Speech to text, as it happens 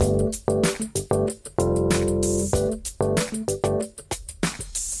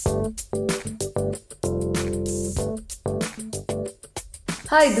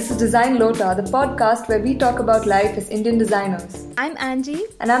Hi, this is Design Lota, the podcast where we talk about life as Indian designers. I'm Angie.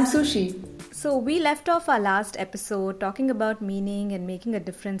 And I'm Sushi. So we left off our last episode talking about meaning and making a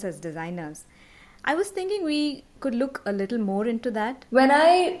difference as designers. I was thinking we could look a little more into that. When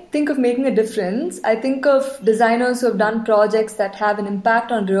I think of making a difference, I think of designers who have done projects that have an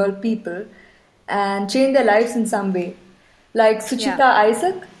impact on real people and change their lives in some way. Like Suchita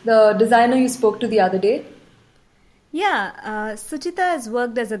Isaac, the designer you spoke to the other day. Yeah, Suchita has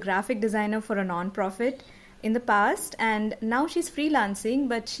worked as a graphic designer for a non-profit in the past, and now she's freelancing,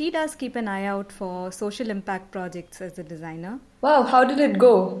 but she does keep an eye out for social impact projects as a designer. Wow, how did it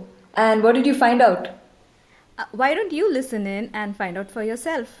go? And what did you find out? Why don't you listen in and find out for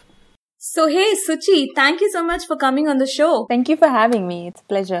yourself? So hey Suchi, thank you so much for coming on the show. Thank you for having me. It's a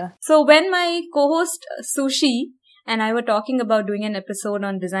pleasure. So when my co-host Sushi and I were talking about doing an episode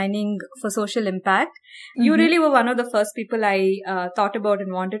on designing for social impact, you really were one of the first people I thought about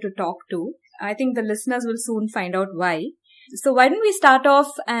and wanted to talk to. I think the listeners will soon find out why. So why don't we start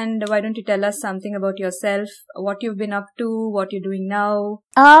off and why don't you tell us something about yourself, what you've been up to, what you're doing now?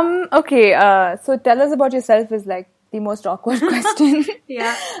 Okay. So tell us about yourself is like the most awkward question.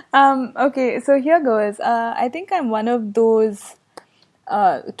 Yeah. Okay. So here goes. I think I'm one of those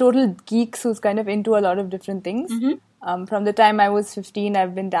total geeks who's kind of into a lot of different things. From the time I was 15,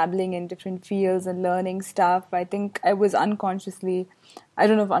 I've been dabbling in different fields and learning stuff. I think I was unconsciously, I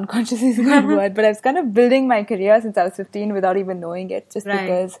don't know if unconsciously is a good word, but I was kind of building my career since I was 15 without even knowing it, just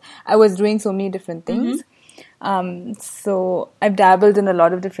because I was doing so many different things. So I've dabbled in a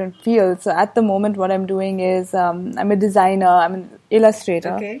lot of different fields. So at the moment, what I'm doing is I'm a designer, I'm an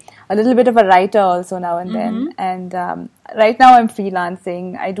illustrator, a little bit of a writer also now and then. And right now I'm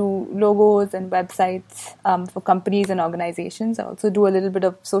freelancing. I do logos and websites for companies and organizations. I also do a little bit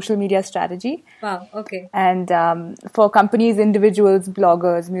of social media strategy. Wow, okay. And for companies, individuals,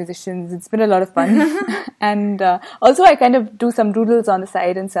 bloggers, musicians, it's been a lot of fun. And also I kind of do some doodles on the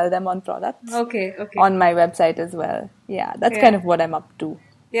side and sell them on products. Okay. On my website as well. Yeah, that's kind of what I'm up to.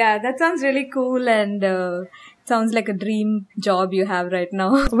 Yeah, that sounds really cool and sounds like a dream job you have right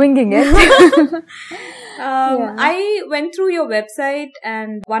now. Winging it. I went through your website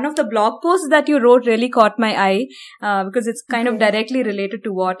and one of the blog posts that you wrote really caught my eye because it's kind of directly related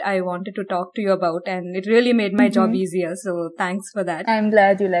to what I wanted to talk to you about, and it really made my job easier. So thanks for that. I'm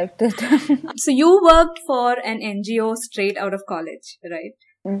glad you liked it. So you worked for an NGO straight out of college, right?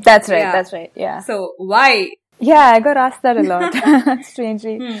 That's right. Yeah. So why? Yeah, I got asked that a lot,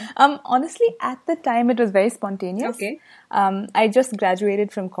 strangely. Honestly, at the time, it was very spontaneous. Okay. I just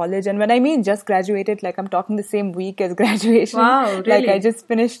graduated from college. And when I mean just graduated, like I'm talking the same week as graduation. Wow, really? Like I just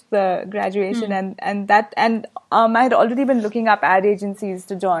finished the graduation and I had already been looking up ad agencies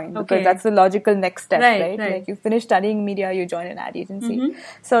to join because that's the logical next step, right? Like you finish studying media, you join an ad agency.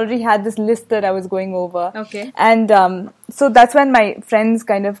 So I already had this list that I was going over. Okay. And so that's when my friends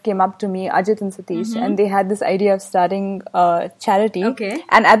kind of came up to me, Ajit and Satish, and they had this idea of starting a charity. Okay.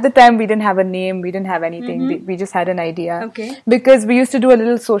 And at the time, we didn't have a name, we didn't have anything. We just had an idea. Okay. Because we used to do a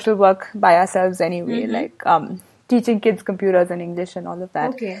little social work by ourselves anyway, like teaching kids computers and English and all of that.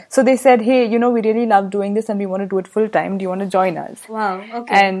 Okay. So they said, hey, we really love doing this and we want to do it full time. Do you want to join us? Wow.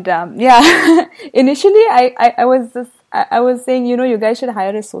 Okay. And initially I was saying, you guys should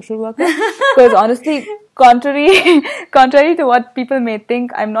hire a social worker because honestly, contrary to what people may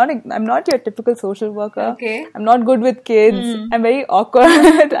think, I'm not your typical social worker. Okay. I'm not good with kids. I'm very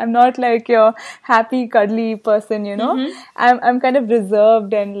awkward. I'm not like your happy, cuddly person, I'm kind of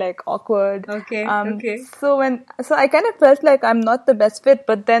reserved and like awkward. Okay. So I kind of felt like I'm not the best fit,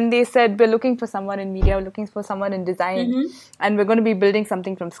 but then they said, we're looking for someone in media, we're looking for someone in design, and we're going to be building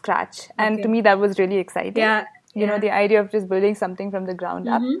something from scratch. And to me, that was really exciting. Yeah. The idea of just building something from the ground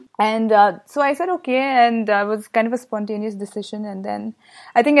up. And so I said, okay. And it was kind of a spontaneous decision. And then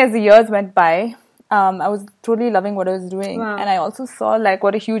I think as the years went by, I was totally loving what I was doing. Wow. And I also saw like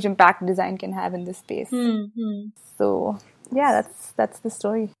what a huge impact design can have in this space. So yeah, that's the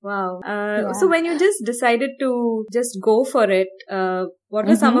story. Wow. So when you just decided to just go for it, what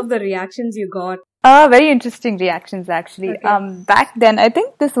were some of the reactions you got? Very interesting reactions actually. Okay. Back then, I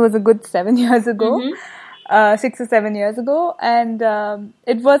think this was a good 7 years ago. 6 or 7 years ago, and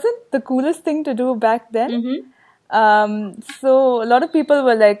it wasn't the coolest thing to do back then. So a lot of people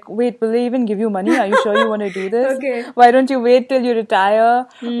were like, wait, will they even give you money? Are you sure you want to do this? Okay. Why don't you wait till you retire?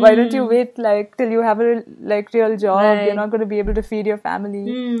 Why don't you wait like till you have a real job? Right. You're not going to be able to feed your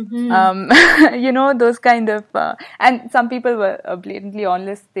family. Those kind of, and some people were blatantly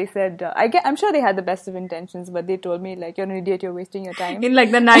honest. They said, I'm sure they had the best of intentions, but they told me like, you're an idiot, you're wasting your time. In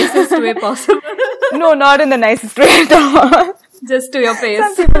like the nicest way possible. No, not in the nicest way at all. Just to your face.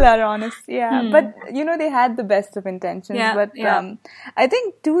 Some people are honest, yeah. But, they had the best of intentions. But I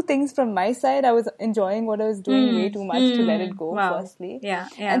think two things from my side. I was enjoying what I was doing way too much to let it go, firstly. Yeah.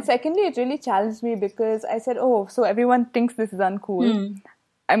 And secondly, it really challenged me because I said, so everyone thinks this is uncool.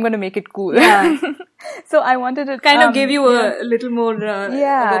 I'm going to make it cool. Yeah. So I wanted to... Kind of give you a little more of a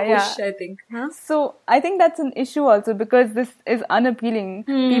push, I think. Huh? So I think that's an issue also because this is unappealing.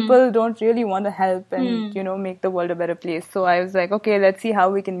 People don't really want to help and, make the world a better place. So I was like, okay, let's see how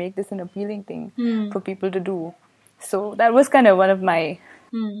we can make this an appealing thing for people to do. So that was kind of one of my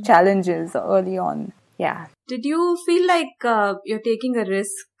challenges early on. Yeah. Did you feel like you're taking a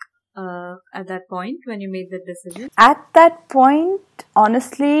risk at that point when you made that decision? At that point,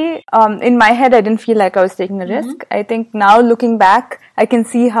 honestly, in my head, I didn't feel like I was taking a risk. I think now looking back, I can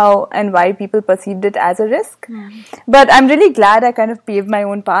see how and why people perceived it as a risk. But I'm really glad I kind of paved my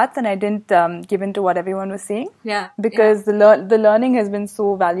own path and I didn't give in to what everyone was saying. Yeah. Because the learning has been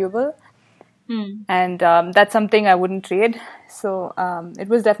so valuable. And that's something I wouldn't trade. So it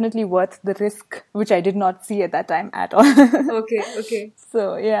was definitely worth the risk, which I did not see at that time at all. Okay.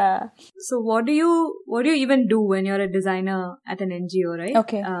 So yeah. So what do you even do when you're a designer at an NGO, right?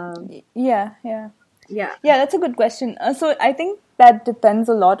 Okay. Yeah, that's a good question. So I think that depends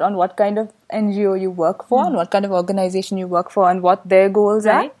a lot on what kind of NGO you work for and what kind of organization you work for and what their goals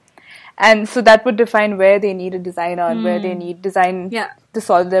are. And so that would define where they need a designer and where they need design to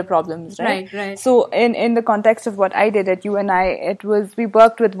solve their problems, right? Right. So in the context of what I did at UNI, we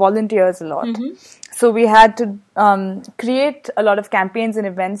worked with volunteers a lot. So we had to create a lot of campaigns and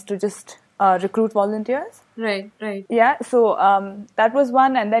events to just recruit volunteers. Right. Yeah, so that was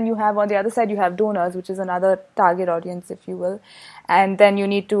one. And then you have, on the other side, you have donors, which is another target audience, if you will. And then you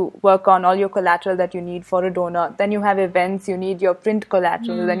need to work on all your collateral that you need for a donor. Then you have events, you need your print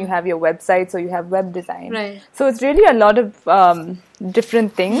collateral. Then you have your website, so you have web design. Right. So it's really a lot of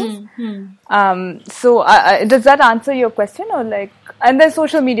different things. So does that answer your question? Or and then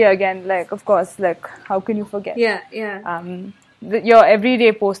social media again, of course, how can you forget? Yeah. Your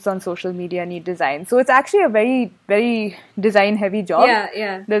everyday posts on social media need design. So it's actually a very, very design heavy job.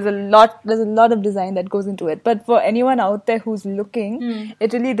 Yeah. There's a lot of design that goes into it. But for anyone out there who's looking,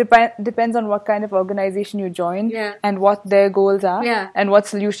 it really depends on what kind of organization you join and what their goals are and what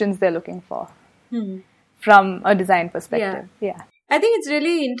solutions they're looking for from a design perspective. Yeah. I think it's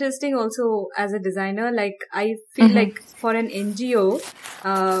really interesting also as a designer. I feel like for an NGO,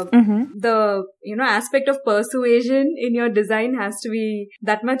 the, aspect of persuasion in your design has to be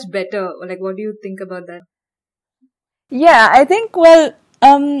that much better. What do you think about that? Yeah, I think,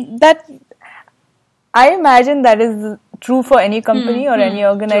 that I imagine that is true for any company or any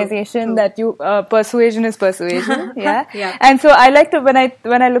organization true. That you persuasion is persuasion. Yeah. And so I like to when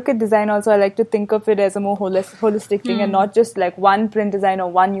I look at design also I like to think of it as a more holistic thing and not just one print design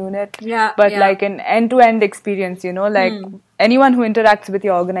or one unit, but an end-to-end experience. Anyone who interacts with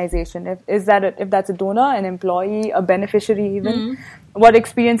your organization, if that's a donor, an employee, a beneficiary even, what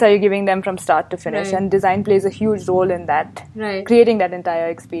experience are you giving them from start to finish? Right. And design plays a huge role in that, creating that entire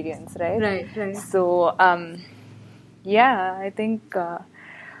experience, right? Right. So, I think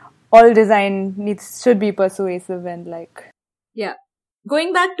all design should be persuasive and Yeah.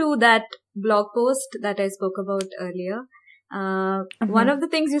 Going back to that blog post that I spoke about earlier, one of the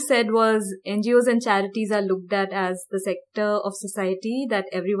things you said was NGOs and charities are looked at as the sector of society that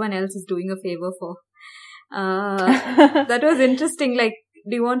everyone else is doing a favor for. That was interesting.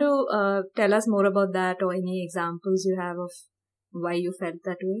 Do you want to tell us more about that or any examples you have of why you felt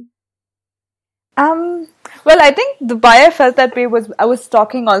that way? I think why I felt that way was I was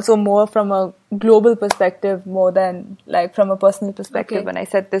talking also more from a global perspective more than from a personal perspective when I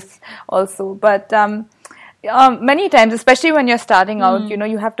said this also. But many times, especially when you're starting out,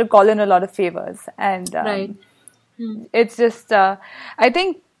 you have to call in a lot of favors. And it's just, I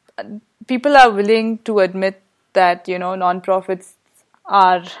think people are willing to admit that, non-profits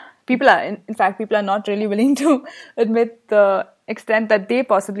people are not really willing to admit the extent that they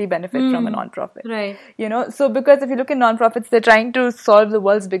possibly benefit from a non-profit. Right. So because if you look at non-profits, they're trying to solve the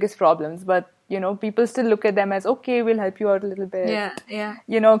world's biggest problems, but people still look at them as, okay, we'll help you out a little bit. Yeah.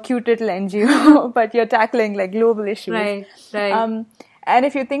 Cute little NGO, but you're tackling global issues. Right. And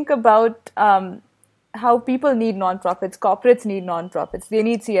if you think about how people need non-profits, corporates need non-profits, they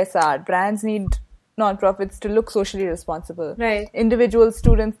need CSR, brands need non-profits to look socially responsible. Right. Individual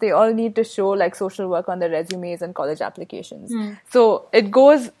students, they all need to show social work on their resumes and college applications. So it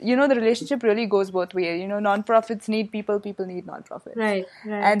goes, the relationship really goes both ways. Non-profits need people, people need non-profits. Right.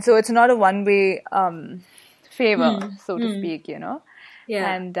 And so it's not a one-way favor, so to speak,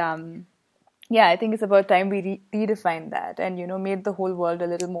 Yeah. And Yeah, I think it's about time we redefined that and, made the whole world a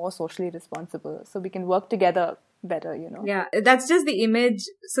little more socially responsible so we can work together better, Yeah, that's just the image.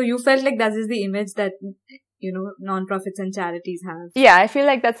 So you felt like that is the image that, non-profits and charities have. Yeah, I feel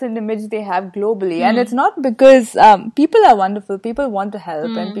like that's an image they have globally. And it's not because people are wonderful. People want to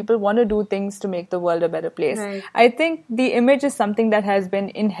help and people want to do things to make the world a better place. Right. I think the image is something that has been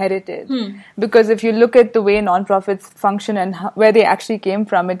inherited. Because if you look at the way non-profits function and where they actually came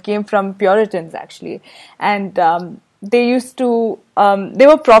from, it came from Puritans actually. And they used to, they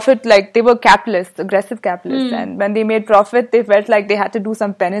were they were capitalists, aggressive capitalists. And when they made profit, they felt like they had to do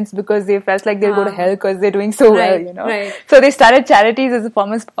some penance because they felt like they'll go to hell because they're doing so well, Right. So they started charities as a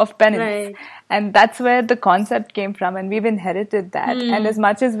form of penance. Right. And that's where the concept came from. And we've inherited that. And as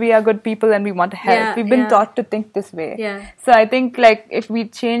much as we are good people and we want to help, we've been taught to think this way. Yeah. So I think like if we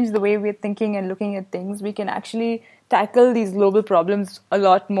change the way we're thinking and looking at things, we can actually tackle these global problems a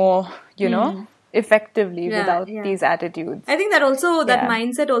lot more, effectively without these attitudes. I think that also, that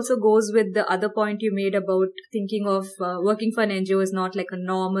mindset also goes with the other point you made about thinking of working for an NGO is not like a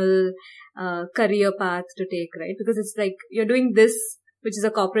normal career path to take, right? Because it's like you're doing this, which is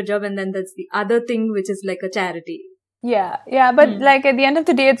a corporate job, and then that's the other thing, which is like a charity. Yeah, but like at the end of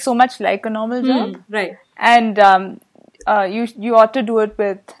the day, it's so much like a normal job. Right. And you ought to do it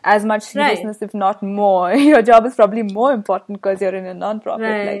with as much seriousness, if not more. Your job is probably more important because you're in a non-profit.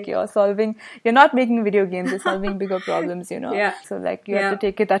 Right. Like you're not making video games, you're solving bigger problems, Yeah. So like you have to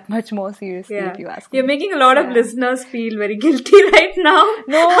take it that much more seriously if you ask me. You're making a lot of listeners feel very guilty right now.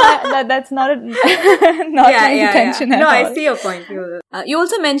 No, that's not my intention at all. I see your point. You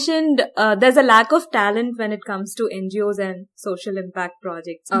also mentioned there's a lack of talent when it comes to NGOs and social impact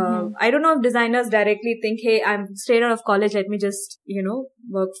projects. I don't know if designers directly think, hey, I'm straight out of college, let me just,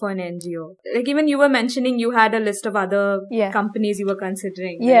 work for an NGO. Like even you were mentioning you had a list of other companies you were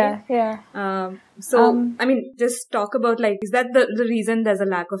considering. Right? Yeah. I mean, just talk about like, is that the reason there's a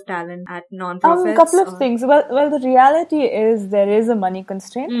lack of talent at non-profits? A couple of things. Well, the reality is there is a money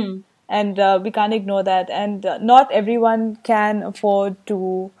constraint. And we can't ignore that. And not everyone can afford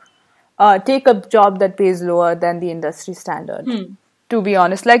to take a job that pays lower than the industry standard. To be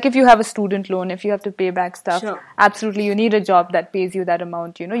honest, like if you have a student loan, if you have to pay back stuff, absolutely you need a job that pays you that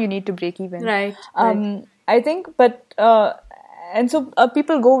amount. You need to break even. Right. I think, but and so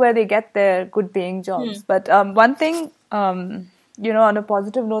people go where they get their good paying jobs. But one thing, on a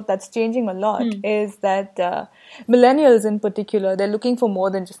positive note that's changing a lot is that millennials in particular, they're looking for more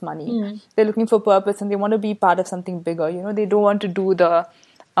than just money. They're looking for purpose and they want to be part of something bigger. They don't want to do the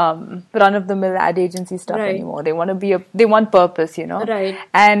run-of-the-mill ad agency stuff anymore. They want purpose, Right.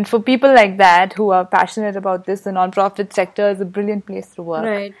 And for people like that who are passionate about this, the non-profit sector is a brilliant place to work.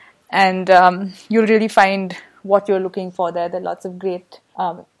 Right. And you'll really find what you're looking for there. There are lots of great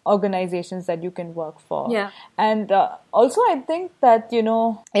organizations that you can work for. Yeah. And also I think that,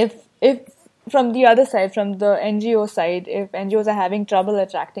 if from the other side, from the NGO side, if NGOs are having trouble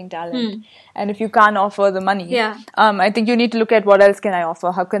attracting talent and if you can't offer the money, I think you need to look at what else can I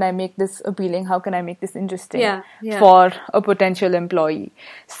offer? How can I make this appealing? How can I make this interesting for a potential employee?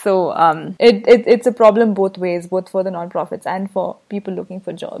 So it's a problem both ways, both for the nonprofits and for people looking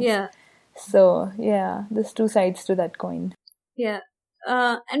for jobs. Yeah. So there's two sides to that coin. Yeah.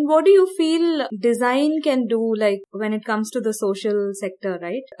 And what do you feel design can do, like, when it comes to the social sector,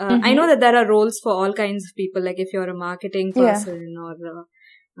 right? I know that there are roles for all kinds of people, like if you're a marketing person or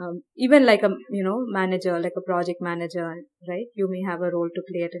even like a, manager, like a project manager, right? You may have a role to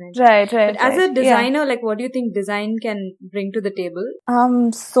play at an Right. But as a designer, like, what do you think design can bring to the table?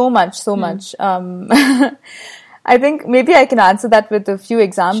 So much. I think maybe I can answer that with a few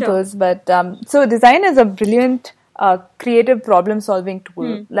examples, but so design is a brilliant creative problem-solving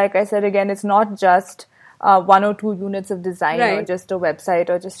tool. Like I said, again, it's not just 1 or 2 units of design or just a website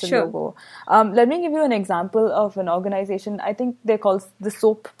or just a logo. Let me give you an example of an organization. I think they're called the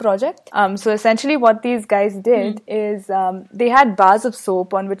Soap Project. So essentially what these guys did is they had bars of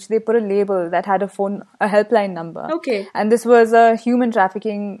soap on which they put a label that had a helpline number. Okay. And this was a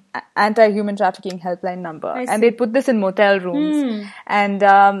anti-human trafficking helpline number. And they put this in motel rooms. And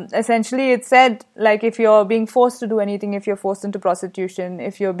essentially it said, like, if you're being forced to do anything, if you're forced into prostitution,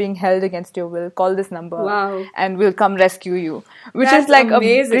 if you're being held against your will, call this number. Wow. And we'll come rescue you. Which That's is like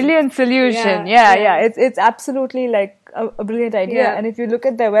amazing. A brilliant solution. Yeah. It's absolutely like a brilliant idea. And if you look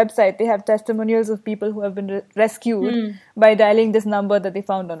at their website, they have testimonials of people who have been rescued by dialing this number that they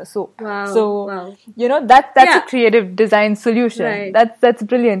found on a soap. Wow. So, that's a creative design solution. Right. That's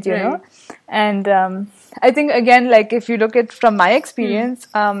brilliant, you know. And I think, again, like if you look at from my experience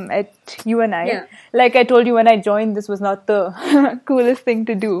at UNI, like I told you when I joined, this was not the coolest thing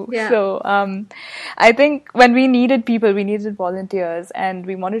to do. Yeah. So I think when we needed people, we needed volunteers, and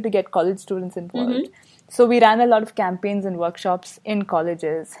we wanted to get college students involved. So we ran a lot of campaigns and workshops in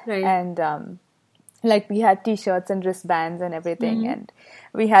colleges. Right. And like we had t-shirts and wristbands and everything, and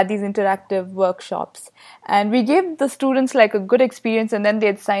we had these interactive workshops, and we gave the students like a good experience, and then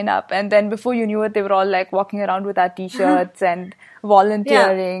they'd sign up, and then before you knew it, they were all like walking around with our t-shirts and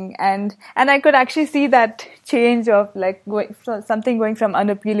volunteering. And I could actually see that change of like something going from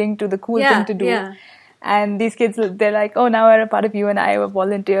unappealing to the cool thing to do. And these kids, they're like, oh, now we're a part of UNI, we're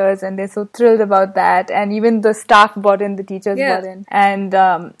volunteers, and they're so thrilled about that. And even the staff bought in, the teachers bought in, and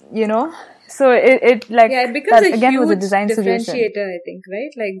you know, so it becomes that, a again, huge was a design differentiator, solution. I think,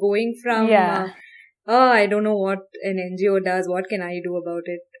 right? Like going from, I don't know what an NGO does, what can I do about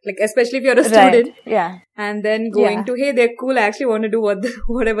it? Like, especially if you're a student. Right. And then going to, hey, they're cool, I actually want to do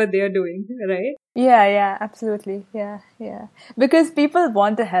whatever they're doing, right? Yeah, absolutely. Yeah. Because people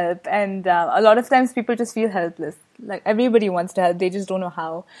want to help, and a lot of times people just feel helpless. Like everybody wants to help, they just don't know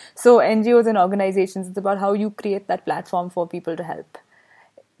how. So NGOs and organizations, it's about how you create that platform for people to help.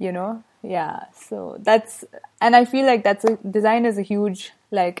 You know? Yeah. So and I feel like design is a huge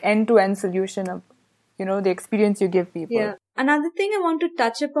like end-to-end solution of, you know, the experience you give people. Yeah. Another thing I want to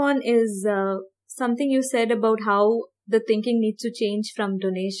touch upon is something you said about how the thinking needs to change from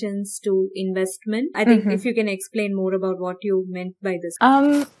donations to investment. I think if you can explain more about what you meant by this.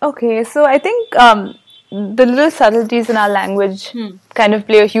 Okay. So I think the little subtleties in our language kind of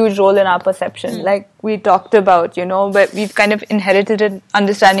play a huge role in our perception. Like we talked about, you know, but we've kind of inherited an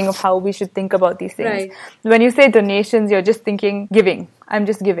understanding of how we should think about these things. Right. When you say donations, you're just thinking giving. I'm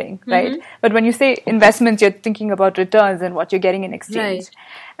just giving, right? But when you say investments, you're thinking about returns and what you're getting in exchange. Right.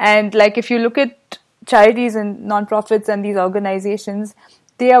 And like if you look at charities and nonprofits and these organizations,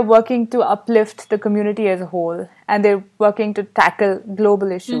 they are working to uplift the community as a whole, and they're working to tackle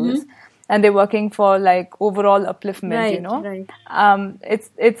global issues. And they're working for like overall upliftment, you know. Right.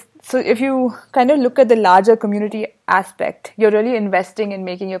 It's so if you kind of look at the larger community aspect, you're really investing in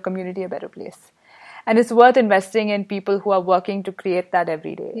making your community a better place. And it's worth investing in people who are working to create that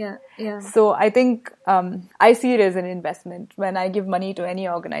every day. Yeah. So I think I see it as an investment when I give money to any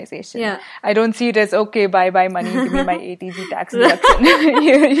organization. Yeah. I don't see it as, okay, bye money, give me my ATG tax deduction.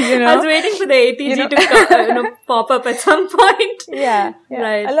 you know? I was waiting for the ATG to pop up at some point. Yeah.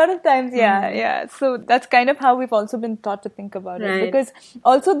 Right. A lot of times, yeah. So that's kind of how we've also been taught to think about it. Because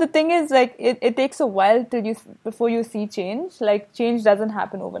also the thing is, like, it takes a while before you see change. Like, change doesn't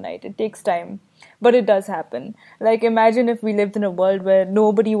happen overnight. It takes time. But it does happen. Like, imagine if we lived in a world where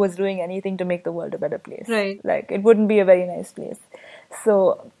nobody was doing anything to make the world a better place. Right. Like, it wouldn't be a very nice place.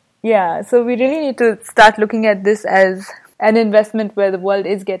 So, yeah. So we really need to start looking at this as an investment where the world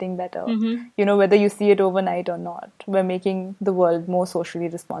is getting better. You know, whether you see it overnight or not. We're making the world more socially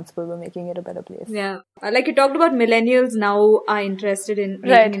responsible. We're making it a better place. Yeah. Like you talked about, millennials now are interested in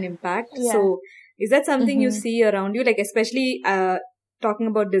making an impact. Yeah. So is that something you see around you? Like, especially talking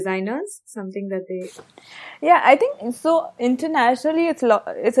about designers, something that they... Yeah, I think so. Internationally, it's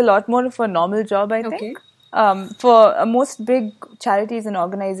a lot more of a normal job, I think. For most big charities and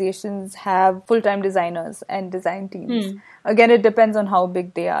organizations have full-time designers and design teams. Again, it depends on how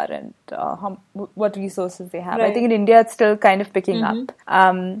big they are and what resources they have. I think in India, it's still kind of picking up.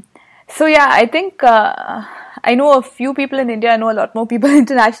 So yeah, I think I know a few people in India. I know a lot more people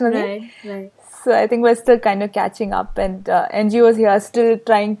internationally. Right. So I think we're still kind of catching up, and NGOs here are still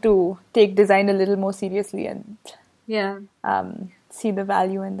trying to take design a little more seriously and see the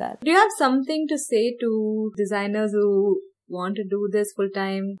value in that. Do you have something to say to designers who want to do this full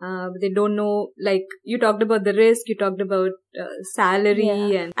time? They don't know, like you talked about the risk, you talked about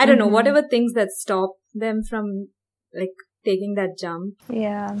salary, and I don't know, whatever things that stop them from like taking that jump.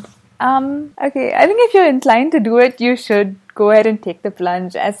 Yeah. Okay, I think if you're inclined to do it, you should go ahead and take the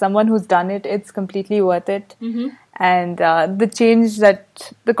plunge. As someone who's done it, it's completely worth it. And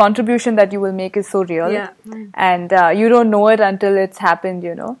the contribution that you will make is so real. Yeah. And you don't know it until it's happened,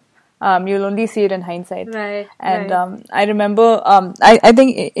 you know. You'll only see it in hindsight. Right. And I remember, I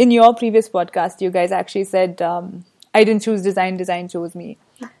think in your previous podcast, you guys actually said, I didn't choose design chose me.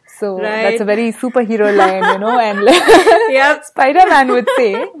 So that's a very superhero line, you know, and Spider-Man would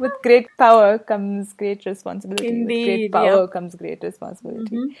say, with great power comes great responsibility. Indeed, with great power comes great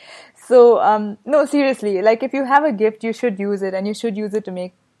responsibility. So, no, seriously, like if you have a gift, you should use it, and you should use it to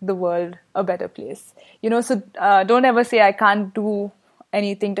make the world a better place. You know, so don't ever say, I can't do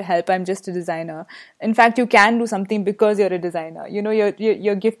anything to help. I'm just a designer. In fact, you can do something because you're a designer. You know,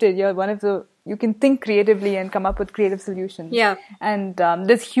 you're gifted. You're you can think creatively and come up with creative solutions. Yeah. And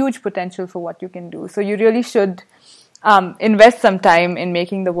there's huge potential for what you can do. So you really should invest some time in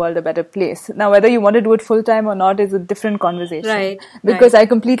making the world a better place. Now, whether you want to do it full time or not is a different conversation. Right. Because I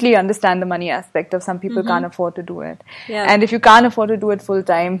completely understand the money aspect of some people can't afford to do it. Yeah. And if you can't afford to do it full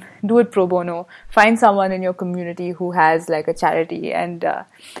time, do it pro bono. Find someone in your community who has like a charity. And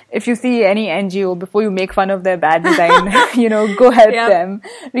if you see any NGO, before you make fun of their bad design, you know, go help them.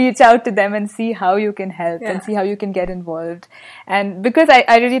 Reach out to them and see how you can help and see how you can get involved. And because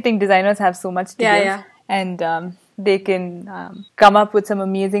I really think designers have so much to give. And they can come up with some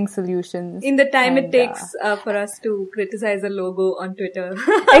amazing solutions. In the time it takes for us to criticize a logo on Twitter.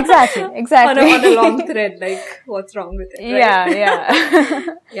 Exactly. on a long thread, like, what's wrong with it, right?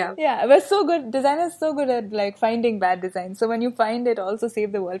 Yeah. We're so good. Designers so good at like finding bad design. So when you find it, also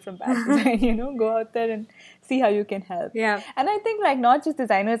save the world from bad design, you know, go out there and see how you can help. Yeah. And I think like not just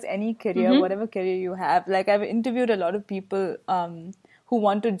designers, any career, whatever career you have, like I've interviewed a lot of people, who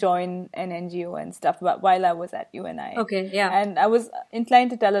want to join an NGO and stuff while I was at UNI. Okay, yeah. And I was inclined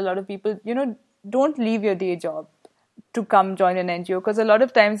to tell a lot of people, you know, don't leave your day job to come join an NGO, because a lot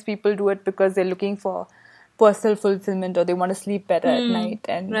of times people do it because they're looking for personal fulfillment or they want to sleep better at night.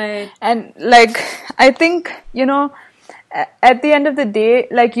 And like, I think, you know, at the end of the day,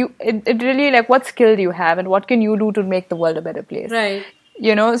 like it really like what skill do you have and what can you do to make the world a better place? Right.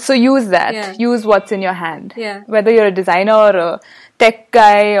 You know, so use that. Use what's in your hand. Yeah. Whether you're a designer or a tech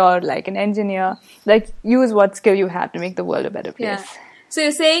guy or like an engineer, like use what skill you have to make the world a better place. Yeah. So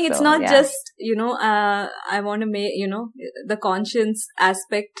you're saying it's not just, you know, I want to make, you know, the conscience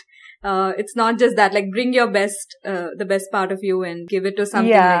aspect. It's not just that, like bring your best, the best part of you and give it to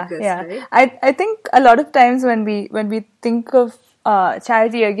something like this, right? I think a lot of times when we think of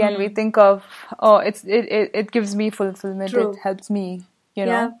charity again, we think of, it gives me fulfillment. True. It helps me, you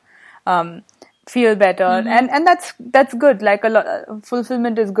know, feel better. And that's good. Like a lot,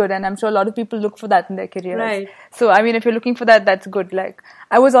 fulfillment is good. And I'm sure a lot of people look for that in their careers. Right. So, I mean, if you're looking for that, that's good. Like,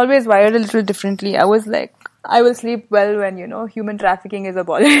 I was always wired a little differently. I was like, I will sleep well when, you know, human trafficking is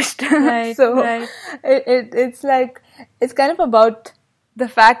abolished. Right. It's like, it's kind of about the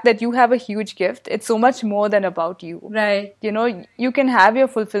fact that you have a huge gift. It's so much more than about you. Right. You know, you can have your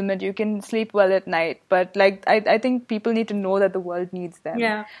fulfillment, you can sleep well at night, but like, I think people need to know that the world needs them.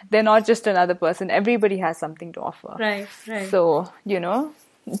 Yeah. They're not just another person. Everybody has something to offer. Right. So, you know,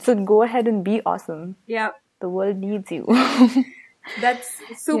 so go ahead and be awesome. Yeah. The world needs you. That's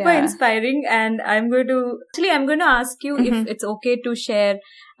super inspiring. And I'm going to ask you if it's okay to share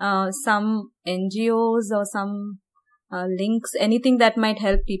some NGOs or some links, anything that might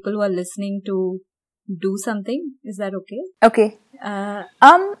help people who are listening to do something. Is that okay? Okay.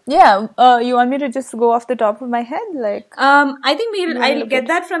 You want me to just go off the top of my head? Like, I think I'll get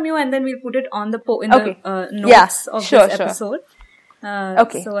that from you and then we'll put it on the the notes of this episode.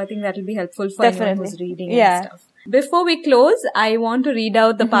 So I think that will be helpful for anyone who's reading and stuff. Before we close, I want to read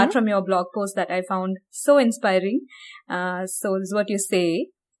out the part from your blog post that I found so inspiring. So this is what you say.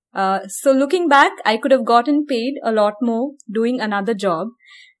 So looking back, I could have gotten paid a lot more doing another job.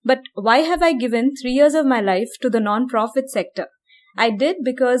 But why have I given 3 years of my life to the non-profit sector? I did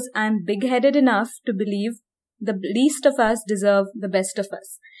because I'm big-headed enough to believe the least of us deserve the best of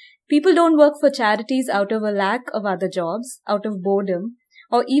us. People don't work for charities out of a lack of other jobs, out of boredom,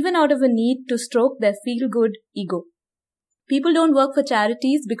 or even out of a need to stroke their feel-good ego. People don't work for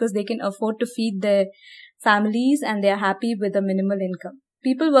charities because they can afford to feed their families and they are happy with a minimal income.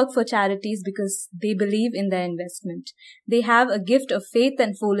 People work for charities because they believe in their investment. They have a gift of faith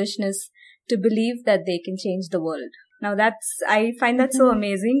and foolishness to believe that they can change the world. Now I find that so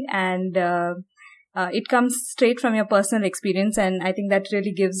amazing, and it comes straight from your personal experience, and I think that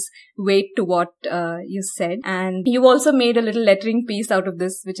really gives weight to what you said. And you also made a little lettering piece out of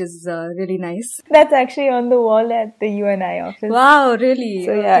this, which is really nice. That's actually on the wall at the UNI office. Wow, really?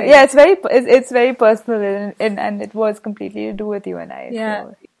 So it's very personal, and it was completely to do with UNI. Yeah,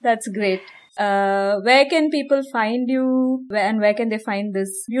 so. That's great. Where can people find you, and where can they find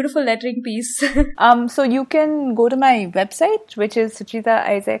this beautiful lettering piece? So you can go to my website, which is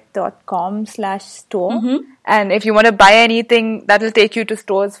suchitaisaac.com/store. And if you want to buy anything, that will take you to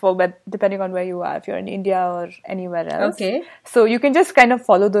stores depending on where you are, if you're in India or anywhere else. Okay. So you can just kind of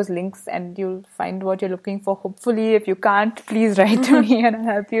follow those links and you'll find what you're looking for. Hopefully, if you can't, please write to me and I'll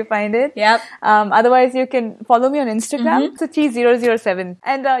help you find it. Yep. Otherwise, you can follow me on Instagram, Suchi007.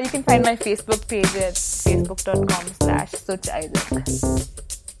 And you can find my Facebook page at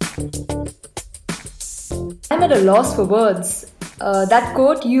facebook.com/suchaisak. I'm at a loss for words. That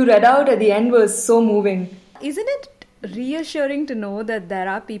quote you read out at the end was so moving. Isn't it reassuring to know that there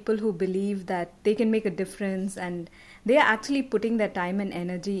are people who believe that they can make a difference and they are actually putting their time and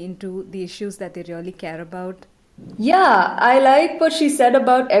energy into the issues that they really care about? Yeah, I like what she said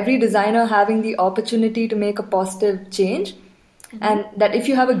about every designer having the opportunity to make a positive change, and that if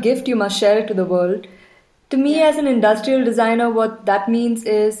you have a gift, you must share it to the world. To me, as an industrial designer, what that means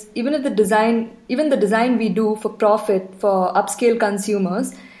is even the design we do for profit for upscale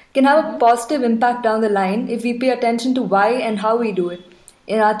consumers can have a positive impact down the line if we pay attention to why and how we do it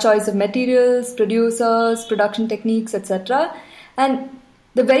in our choice of materials, producers, production techniques, etc., and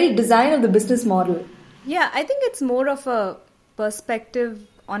the very design of the business model. Yeah, I think it's more of a perspective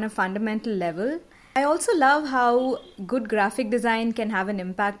on a fundamental level. I also love how good graphic design can have an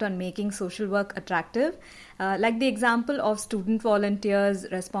impact on making social work attractive, like the example of student volunteers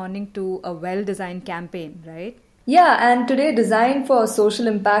responding to a well-designed campaign, right? Yeah, and today design for social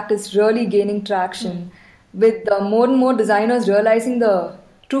impact is really gaining traction with more and more designers realizing the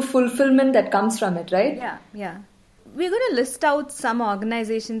true fulfillment that comes from it, right? Yeah. We're going to list out some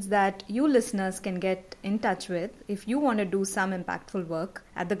organizations that you listeners can get in touch with if you want to do some impactful work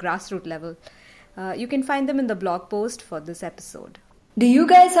at the grassroots level. You can find them in the blog post for this episode. Do you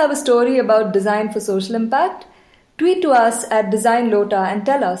guys have a story about design for social impact? Tweet to us at DesignLota and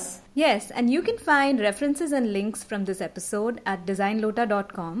tell us. Yes, and you can find references and links from this episode at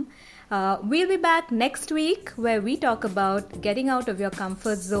designlota.com. We'll be back next week where we talk about getting out of your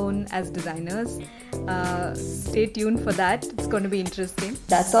comfort zone as designers. Stay tuned for that. It's going to be interesting.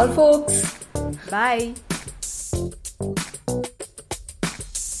 That's all, folks. Bye.